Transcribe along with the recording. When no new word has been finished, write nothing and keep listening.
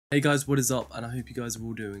Hey guys, what is up? And I hope you guys are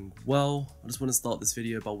all doing well. I just want to start this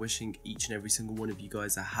video by wishing each and every single one of you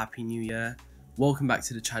guys a happy new year. Welcome back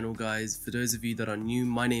to the channel, guys. For those of you that are new,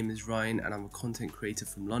 my name is Ryan and I'm a content creator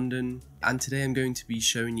from London. And today I'm going to be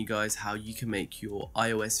showing you guys how you can make your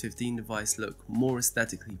iOS 15 device look more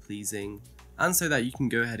aesthetically pleasing, and so that you can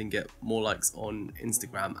go ahead and get more likes on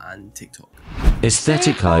Instagram and TikTok.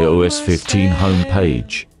 Aesthetic iOS 15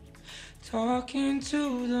 homepage. Talking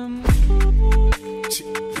to them.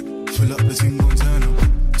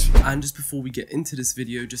 And just before we get into this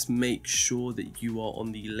video, just make sure that you are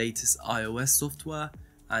on the latest iOS software,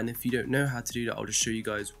 and if you don't know how to do that, I'll just show you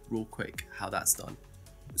guys real quick how that's done.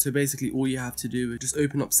 So basically all you have to do is just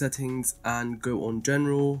open up settings and go on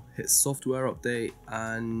general, hit software update,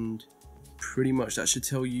 and pretty much that should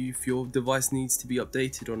tell you if your device needs to be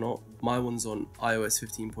updated or not. My one's on iOS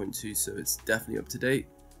 15.2, so it's definitely up to date.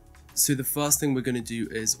 So the first thing we're going to do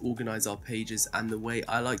is organize our pages, and the way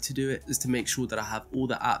I like to do it is to make sure that I have all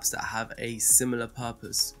the apps that have a similar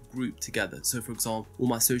purpose grouped together. So for example, all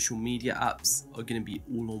my social media apps are going to be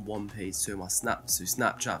all on one page. So my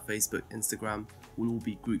Snapchat, Facebook, Instagram will all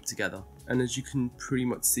be grouped together. And as you can pretty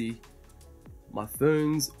much see, my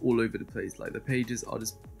phone's all over the place. Like, the pages are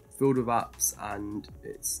just filled with apps and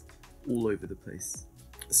it's all over the place.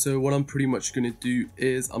 So what I'm pretty much going to do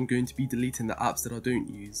is I'm going to be deleting the apps that I don't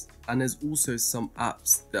use, and there's also some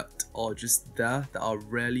apps that are just there that I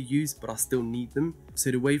rarely use but I still need them. So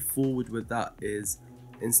the way forward with that is,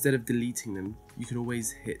 instead of deleting them, you can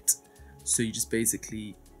always hit. So you just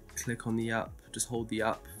basically click on the app, just hold the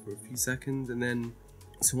app for a few seconds, and then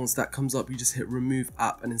so once that comes up, you just hit remove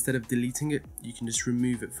app, and instead of deleting it, you can just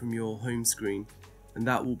remove it from your home screen, and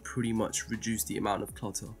that will pretty much reduce the amount of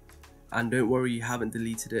clutter. And don't worry, you haven't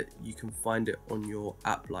deleted it, you can find it on your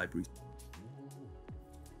app library.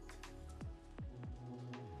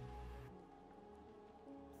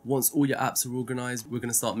 Once all your apps are organized, we're going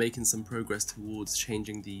to start making some progress towards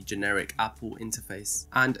changing the generic Apple interface.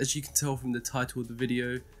 And as you can tell from the title of the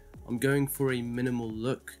video, I'm going for a minimal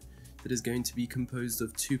look that is going to be composed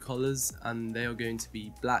of two colors, and they are going to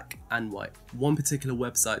be black and white. One particular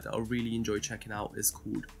website that I really enjoy checking out is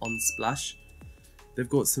called Unsplash. They've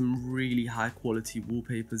got some really high quality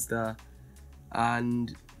wallpapers there,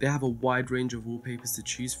 and they have a wide range of wallpapers to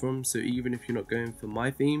choose from, so even if you're not going for my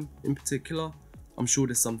theme in particular, I'm sure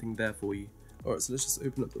there's something there for you. Alright, so let's just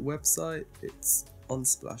open up the website. It's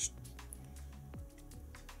Unsplash.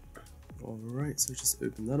 Alright, so just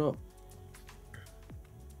open that up.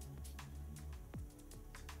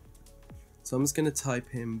 So I'm just going to type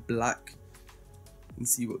in black and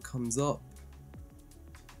see what comes up.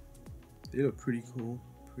 They look pretty cool,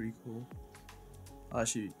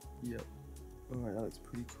 Actually, yep. Alright, that looks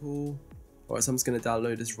pretty cool. Alright, so I'm just going to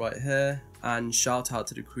download this right here, and shout out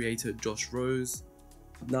to the creator Josh Rose.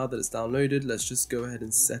 Now that it's downloaded, let's just go ahead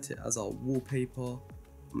and set it as our wallpaper. I'm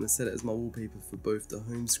going to set it as my wallpaper for both the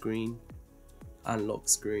home screen and lock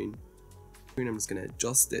screen. I'm just going to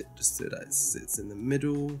adjust it just so that it sits in the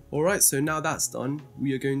middle. Alright, so now that's done,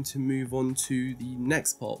 we are going to move on to the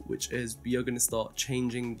next part, which is we are going to start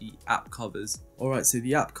changing the app covers. Alright, so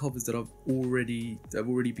the app covers that have already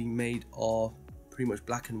been made are pretty much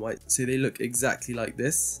black and white, so they look exactly like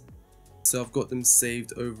this. So I've got them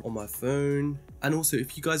saved over on my phone. And also,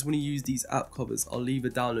 if you guys want to use these app covers, I'll leave a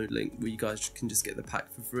download link where you guys can just get the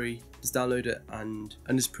pack for free. Just download it and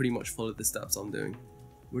just pretty much follow the steps I'm doing.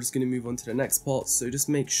 We're just going to move on to the next part, so just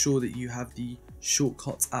make sure that you have the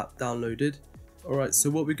Shortcuts app downloaded. Alright, so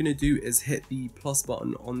what we're going to do is hit the plus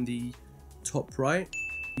button on the top right.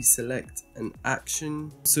 We select an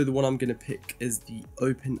action. So the one I'm going to pick is the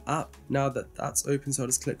open app. Now that that's open, so I'll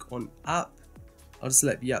just click on app. I'll just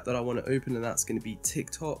select the app that I want to open, and that's going to be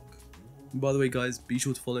TikTok. And by the way guys, be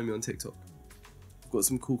sure to follow me on TikTok. I've got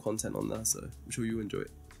some cool content on there, so I'm sure you'll enjoy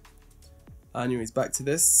it. Anyways, back to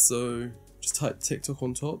this. So just type TikTok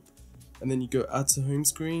on top, and then you go add to home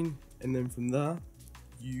screen, and then from there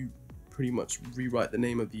you pretty much rewrite the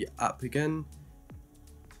name of the app again.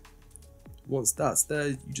 Once that's there,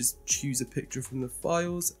 you just choose a picture from the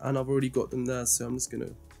files, and I've already got them there, so I'm just gonna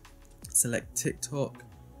select TikTok,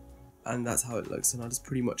 and that's how it looks. And I just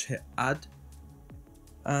pretty much hit add,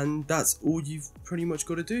 and that's all you've pretty much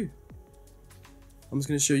got to do. I'm just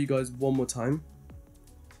going to show you guys one more time.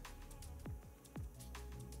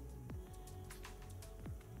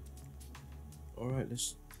 Alright,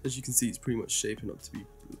 as you can see, it's pretty much shaping up to be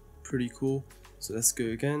pretty cool. So let's go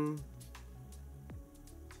again.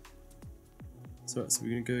 So we're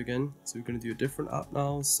going to go again. So we're going to do a different app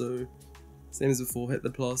now. So same as before, hit the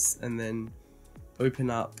plus and then open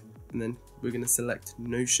app, and then we're going to select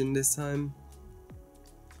Notion this time.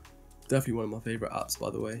 Definitely one of my favorite apps, by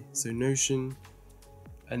the way. So Notion,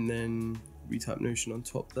 and then we type Notion on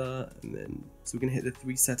top there, and then so we're gonna hit the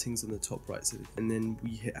 3 settings on the top right. So and then we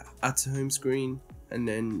hit add to home screen, and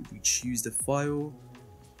then we choose the file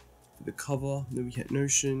for the cover, and then we hit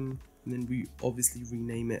Notion, and then we obviously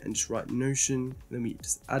rename it and just write Notion, and then we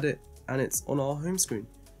just add it, and it's on our home screen.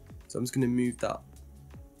 So I'm just gonna move that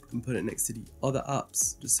and put it next to the other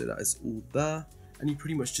apps just so that it's all there. And you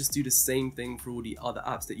pretty much just do the same thing for all the other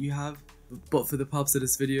apps that you have. But for the purpose of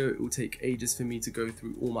this video, it will take ages for me to go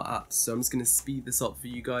through all my apps. So I'm just going to speed this up for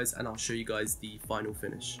you guys, and I'll show you guys the final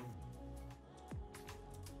finish.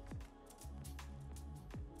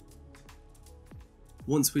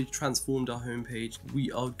 Once we've transformed our homepage,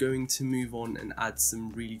 we are going to move on and add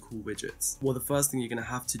some really cool widgets. Well, the first thing you're going to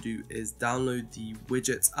have to do is download the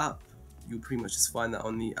widgets app. You'll pretty much just find that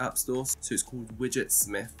on the App Store. So it's called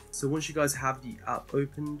Widgetsmith. So once you guys have the app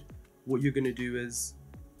opened, what you're going to do is,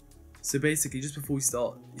 so basically just before we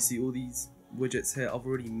start, you see all these widgets here, I've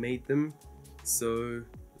already made them. So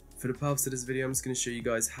for the purpose of this video, I'm just going to show you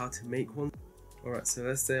guys how to make one. Alright, so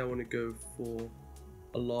let's say I want to go for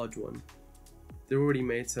a large one. They're already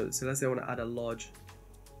made, so let's say I want to add a large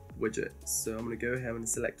widget. So I'm going to go here, I'm going to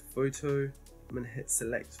select photo, I'm going to hit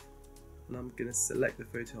select, and I'm going to select the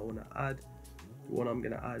photo I want to add. The one I'm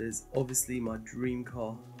going to add is obviously my dream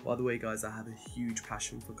car. By the way guys, I have a huge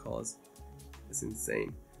passion for cars. It's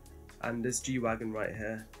insane. And this G-Wagon right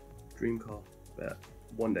here, dream car, but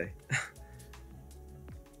one day.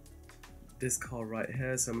 This car right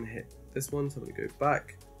here, so I'm going to hit this one, so I'm going to go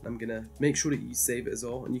back. I'm going to make sure that you save it as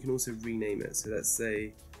well, and you can also rename it. So let's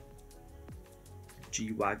say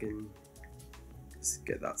G-Wagon, just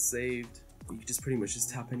get that saved. You can just pretty much just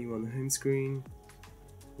tap anywhere on the home screen.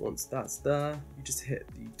 Once that's there, you just hit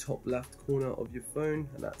the top left corner of your phone,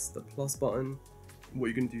 and that's the plus button. What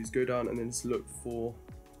you're going to do is go down and then just look for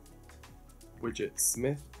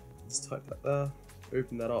Widgetsmith. Just type that there,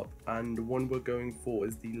 open that up, and the one we're going for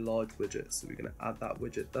is the large widget. So we're going to add that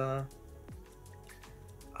widget there,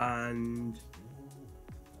 and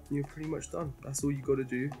you're pretty much done. That's all you got to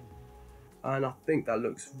do, and I think that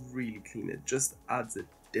looks really clean. It just adds a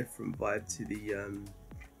different vibe to the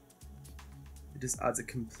it just adds a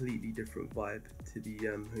completely different vibe to the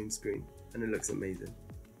home screen, and it looks amazing.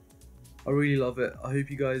 I really love it. I hope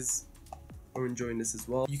you guys are enjoying this as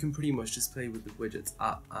well. You can pretty much just play with the widgets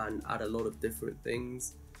app and add a lot of different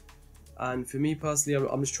things, and for me personally,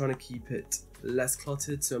 I'm just trying to keep it less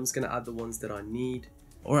cluttered, so I'm just going to add the ones that I need.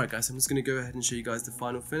 Alright guys, I'm just going to go ahead and show you guys the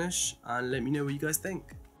final finish, and let me know what you guys think.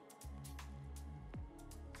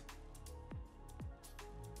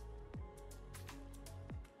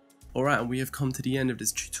 Alright, and we have come to the end of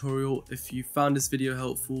this tutorial. If you found this video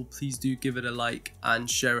helpful, please do give it a like and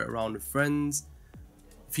share it around with friends.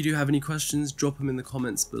 If you do have any questions, drop them in the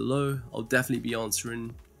comments below. I'll definitely be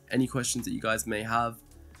answering any questions that you guys may have.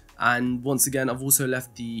 And once again, I've also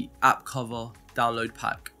left the app cover download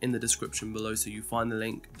pack in the description below, so you find the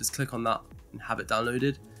link, just click on that and have it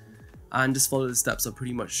downloaded, and just follow the steps I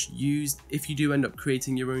pretty much used. If you do end up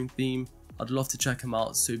creating your own theme, I'd love to check them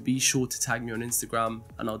out, so be sure to tag me on Instagram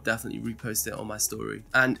and I'll definitely repost it on my story.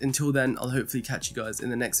 And until then, I'll hopefully catch you guys in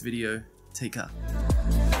the next video. Take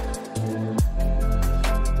care.